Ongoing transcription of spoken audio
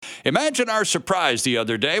Imagine our surprise the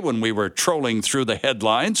other day when we were trolling through the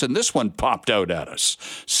headlines and this one popped out at us.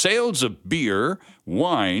 Sales of beer,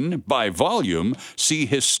 wine by volume see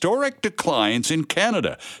historic declines in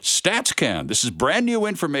Canada. StatsCan, this is brand new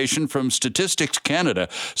information from Statistics Canada.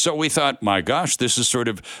 So we thought, my gosh, this is sort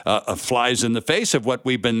of flies in the face of what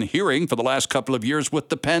we've been hearing for the last couple of years with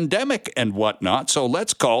the pandemic and whatnot. So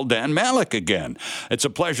let's call Dan Malik again. It's a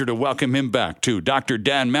pleasure to welcome him back too. Dr.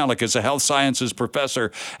 Dan Malik is a health sciences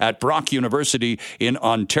professor at Brock University in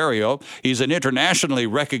Ontario. He's an internationally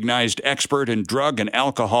recognized expert in drug and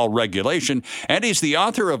alcohol regulation, and he's the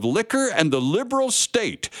author of Liquor and the Liberal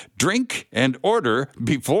State, Drink and Order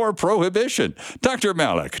Before Prohibition. Dr.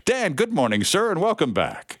 Malik. Dan, good morning, sir, and welcome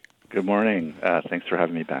back. Good morning. Thanks for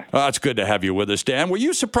having me back. It's good to have you with us, Dan. Were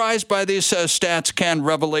you surprised by this StatsCan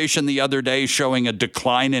revelation the other day showing a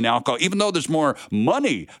decline in alcohol? Even though there's more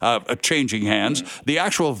money changing hands, the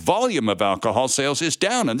actual volume of alcohol sales is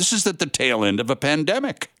down, and this is at the tail end of a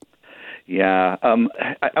pandemic. Yeah,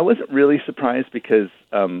 I wasn't really surprised because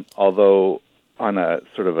although on a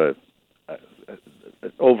sort of a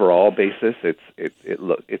overall basis,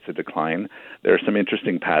 it's a decline. There are some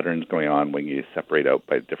interesting patterns going on when you separate out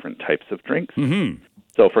by different types of drinks. Mm-hmm.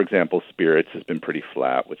 So, for example, spirits has been pretty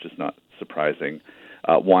flat, which is not surprising.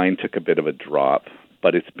 Wine took a bit of a drop,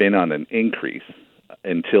 but it's been on an increase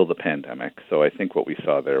until the pandemic. So I think what we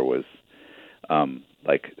saw there was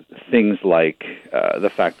things like the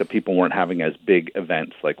fact that people weren't having as big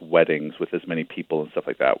events like weddings with as many people and stuff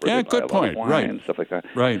like that. Yeah, good point. Right. And stuff like that.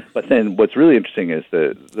 Right. But then what's really interesting is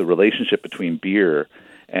the relationship between beer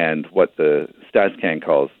and what the StatsCan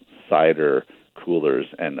calls cider coolers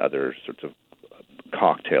and other sorts of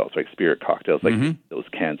cocktails, like spirit cocktails, like those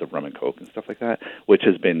cans of rum and coke and stuff like that, which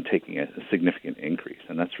has been taking a significant increase.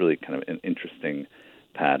 And that's really kind of an interesting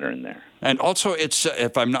pattern there. And also, it's,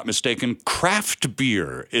 if I'm not mistaken, craft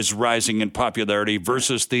beer is rising in popularity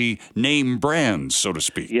versus the name brands, so to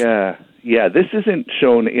speak. Yeah. This isn't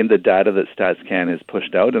shown in the data that StatsCan has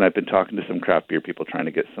pushed out, and I've been talking to some craft beer people trying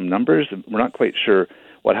to get some numbers. We're not quite sure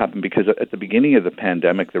what happened because at the beginning of the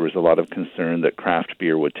pandemic, there was a lot of concern that craft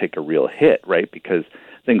beer would take a real hit, right? Because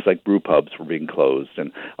things like brew pubs were being closed,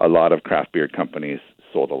 and a lot of craft beer companies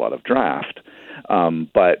sold a lot of draft.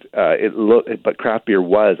 But craft beer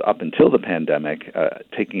was, up until the pandemic,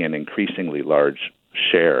 taking an increasingly large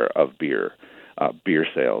share of beer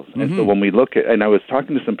sales. And so when we look at, and I was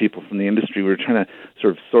talking to some people from the industry, we were trying to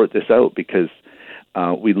sort of sort this out because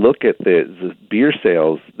we look at the beer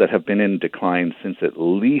sales that have been in decline since at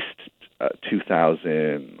least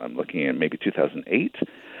 2000, I'm looking at maybe 2008.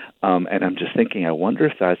 And I'm just thinking, I wonder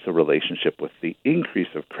if that's a relationship with the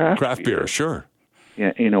increase of craft beer. Sure.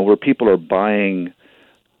 Yeah, where people are buying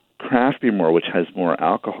craft beer more, which has more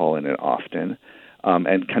alcohol in it often,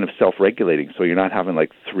 and kind of self-regulating. So you're not having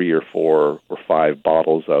like 3 or 4 or 5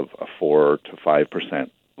 bottles of a 4 to 5%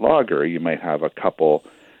 lager. You might have a couple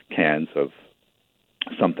cans of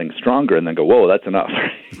something stronger and then go, whoa, that's enough.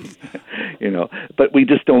 But we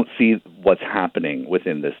just don't see what's happening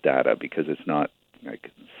within this data because it's not like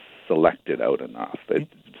selected out enough.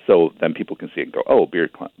 So then people can see it and go, oh, beer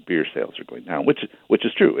sales are going down, which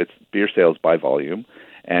is true. It's beer sales by volume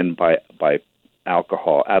and by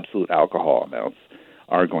alcohol, absolute alcohol amounts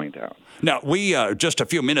are going down. Now, we just a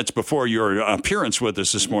few minutes before your appearance with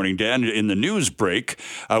us this morning, Dan, in the news break,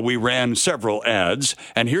 we ran several ads,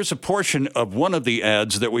 and here's a portion of one of the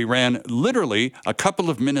ads that we ran literally a couple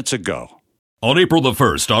of minutes ago. On April the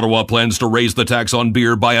 1st, Ottawa plans to raise the tax on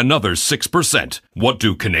beer by another 6%. What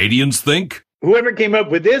do Canadians think? Whoever came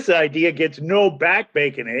up with this idea gets no back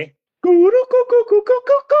bacon, eh?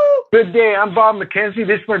 Good day, I'm Bob McKenzie.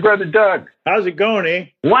 This is my brother Doug. How's it going, eh?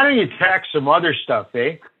 Why don't you tax some other stuff,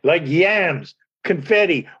 eh? Like yams,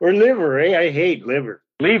 confetti, or liver, eh? I hate liver.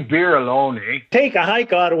 Leave beer alone, eh? Take a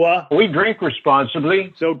hike, Ottawa. We drink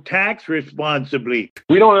responsibly. So tax responsibly.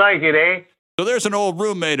 We don't like it, eh? So there's an old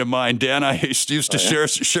roommate of mine, Dan. I used to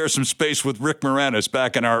share some space with Rick Moranis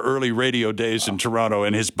back in our early radio days in Toronto,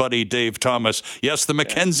 and his buddy Dave Thomas. Yes, the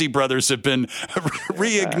McKenzie brothers have been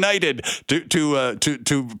reignited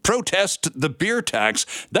to protest the beer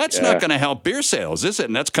tax. That's not going to help beer sales, is it?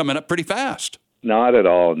 And that's coming up pretty fast. Not at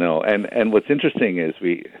all, no. And what's interesting is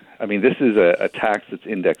this is a tax that's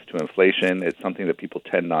indexed to inflation. It's something that people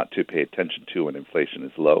tend not to pay attention to when inflation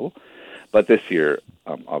is low. But this year,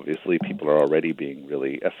 obviously, people are already being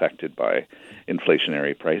really affected by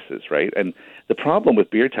inflationary prices, right? And the problem with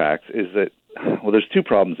beer tax is that, well, there's 2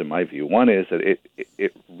 problems in my view. One is that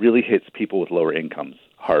it really hits people with lower incomes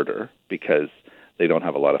harder because they don't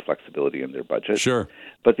have a lot of flexibility in their budget. Sure.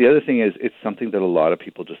 But the other thing is it's something that a lot of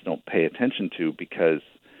people just don't pay attention to because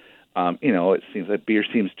it seems that beer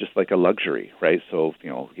seems just like a luxury, right? So,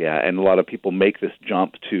 and a lot of people make this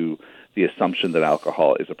jump to the assumption that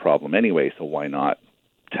alcohol is a problem anyway, so why not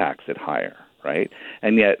tax it higher, right?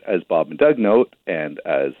 And yet, as Bob and Doug note, and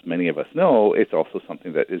as many of us know, it's also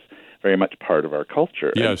something that is very much part of our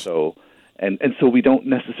culture. Yes. And so we don't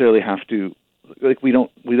necessarily have to, we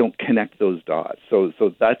don't connect those dots. So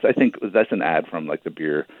I think that's an ad from like the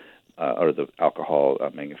beer or the alcohol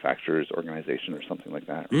manufacturers organization or something like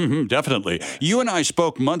that. Mm-hmm, definitely. You and I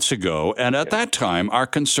spoke months ago, and at that time, our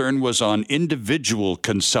concern was on individual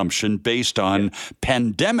consumption based on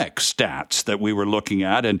pandemic stats that we were looking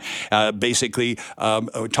at, and basically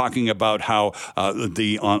talking about how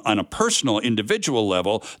on a personal, individual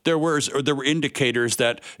level, there were indicators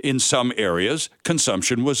that in some areas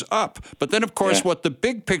consumption was up. But then, of course, what the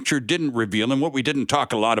big picture didn't reveal, and what we didn't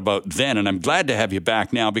talk a lot about then, and I'm glad to have you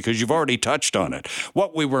back now because you've already touched on it.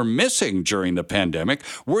 What we were missing during the pandemic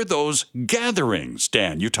were those gatherings,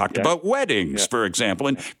 Dan. You talked about weddings, for example,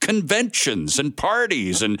 and conventions and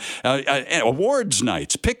parties and awards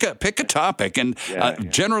nights. Pick a topic. And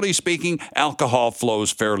generally speaking, alcohol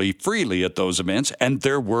flows fairly freely at those events, and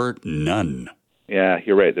there were none. Yeah,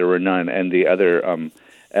 you're right. There were none. And the other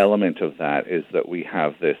element of that is that we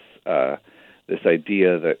have this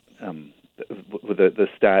idea that the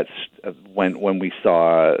stats, when we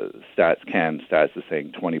saw stats is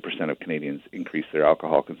saying 20% of Canadians increased their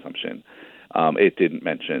alcohol consumption, it didn't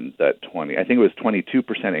mention that I think it was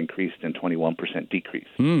 22% increased and 21% decreased.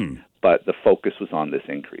 But the focus was on this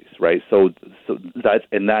increase, right? So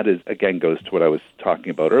that is, again, goes to what I was talking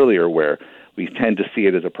about earlier, where we tend to see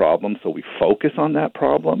it as a problem, so we focus on that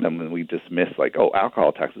problem, and when we dismiss, like,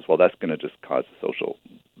 alcohol taxes, well, that's going to just cause a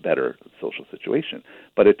better social situation.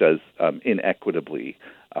 But it does inequitably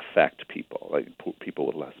affect people, like people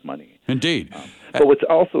with less money. Indeed. But what's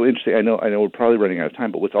also interesting, I know we're probably running out of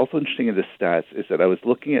time, but what's also interesting in the stats is that I was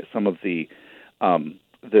looking at some of the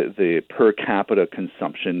per capita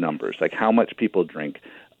consumption numbers, like how much people drink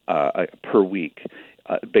per week,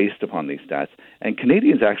 based upon these stats. And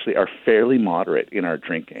Canadians actually are fairly moderate in our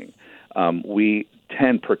drinking. We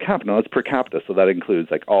tend per capita, no, it's per capita, so that includes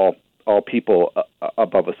like all people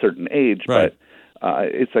above a certain age, right. But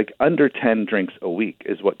it's like under 10 drinks a week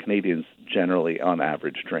is what Canadians generally on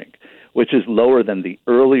average drink, which is lower than the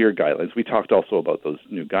earlier guidelines. We talked also about those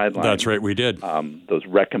new guidelines. That's right, we did. Those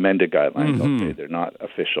recommended guidelines, okay, they're not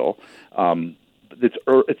official.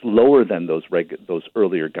 It's lower than those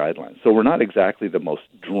earlier guidelines. So we're not exactly the most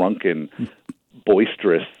drunken,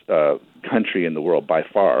 boisterous country in the world by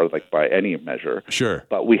far, like by any measure. Sure.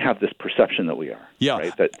 But we have this perception that we are,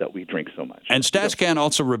 right? That we drink so much. And StatsCan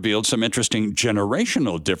also revealed some interesting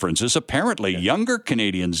generational differences. Apparently, younger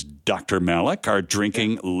Canadians, Dr. Malik, are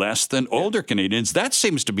drinking less than older Canadians. That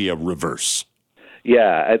seems to be a reverse.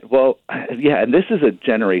 Yeah, and this is a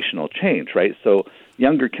generational change, right? So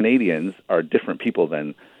younger Canadians are different people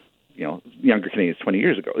than, younger Canadians 20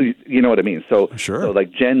 years ago. You know what I mean? So, sure. So like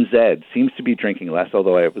Gen Z seems to be drinking less,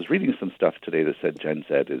 although I was reading some stuff today that said Gen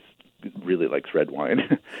Z really likes red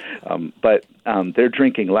wine. But they're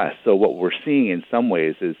drinking less. So what we're seeing in some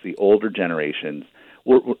ways is the older generations,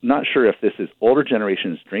 we're not sure if this is older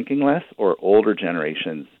generations drinking less or older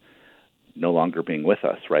generations no longer being with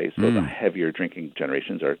us, right? So the heavier drinking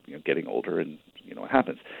generations are getting older, and it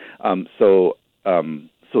happens.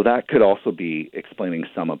 So that could also be explaining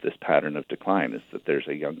some of this pattern of decline, is that there's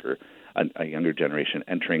a younger generation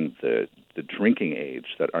entering the drinking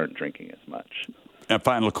age that aren't drinking as much. A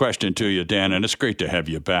final question to you, Dan, and it's great to have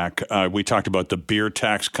you back. We talked about the beer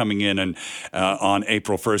tax coming in and on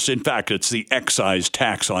April 1st. In fact, it's the excise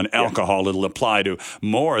tax on alcohol. It'll apply to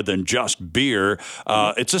more than just beer.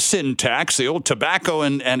 It's a sin tax. The old tobacco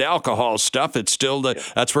and alcohol stuff, it's still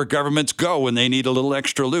that's where governments go when they need a little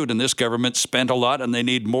extra loot, and this government spent a lot and they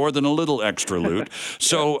need more than a little extra loot.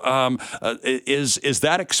 So is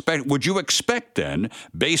that would you expect then,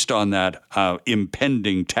 based on that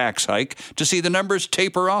impending tax hike, to see the numbers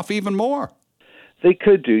taper off even more? They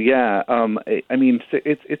could do, yeah. I mean,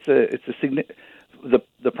 the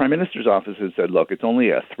Prime Minister's office has said, look, it's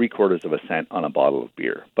only a 0.75 cent on a bottle of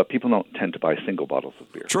beer, but people don't tend to buy single bottles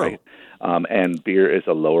of beer. True. Right? And beer is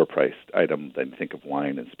a lower priced item than think of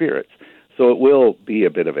wine and spirits. So it will be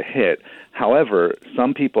a bit of a hit. However,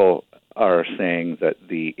 some people are saying that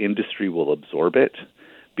the industry will absorb it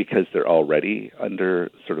because they're already under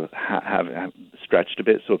sort of have stretched a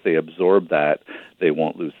bit. So if they absorb that, they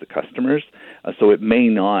won't lose the customers. So it may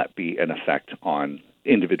not be an effect on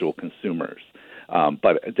individual consumers.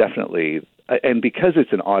 But definitely, and because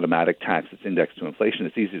it's an automatic tax, it's indexed to inflation,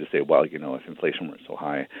 it's easy to say, well, if inflation were so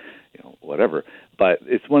high, whatever. But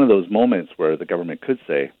it's one of those moments where the government could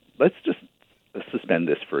say, let's just suspend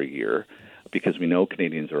this for a year because we know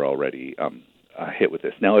Canadians are already hit with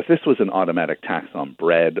this. Now, if this was an automatic tax on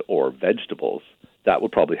bread or vegetables, that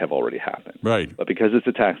would probably have already happened. Right. But because it's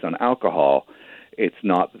a tax on alcohol, it's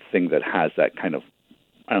not the thing that has that kind of,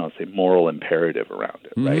 I don't know, say moral imperative around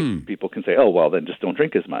it, right? People can say, oh, well, then just don't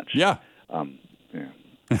drink as much. Yeah. Yeah.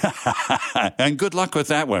 And good luck with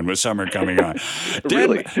that one with summer coming on.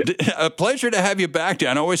 Really. A pleasure to have you back,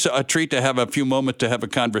 Dan. Always a treat to have a few moments to have a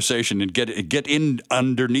conversation and get in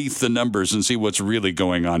underneath the numbers and see what's really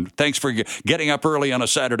going on. Thanks for getting up early on a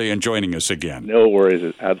Saturday and joining us again. No worries.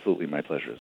 It's absolutely my pleasure.